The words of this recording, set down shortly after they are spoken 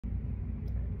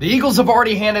The Eagles have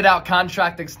already handed out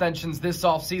contract extensions this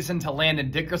offseason to Landon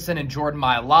Dickerson and Jordan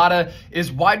Mailata.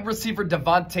 Is wide receiver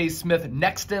DeVonta Smith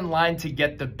next in line to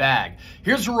get the bag?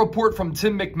 Here's a report from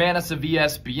Tim McManus of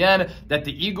ESPN that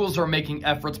the Eagles are making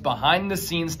efforts behind the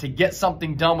scenes to get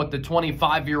something done with the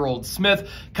 25-year-old Smith.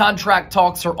 Contract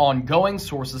talks are ongoing,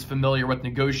 sources familiar with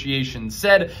negotiations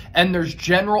said, and there's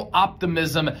general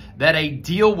optimism that a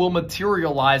deal will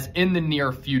materialize in the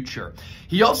near future.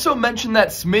 He also mentioned that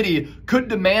Smitty could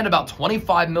demand about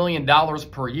 $25 million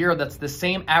per year. That's the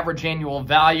same average annual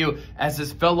value as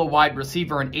his fellow wide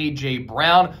receiver in A.J.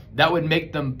 Brown. That would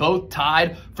make them both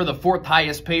tied for the fourth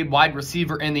highest paid wide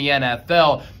receiver in the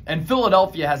NFL. And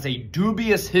Philadelphia has a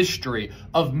dubious history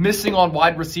of missing on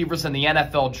wide receivers in the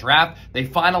NFL draft. They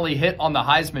finally hit on the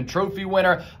Heisman Trophy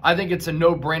winner. I think it's a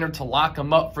no-brainer to lock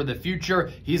him up for the future.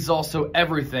 He's also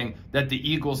everything that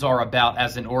the Eagles are about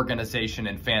as an organization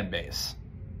and fan base.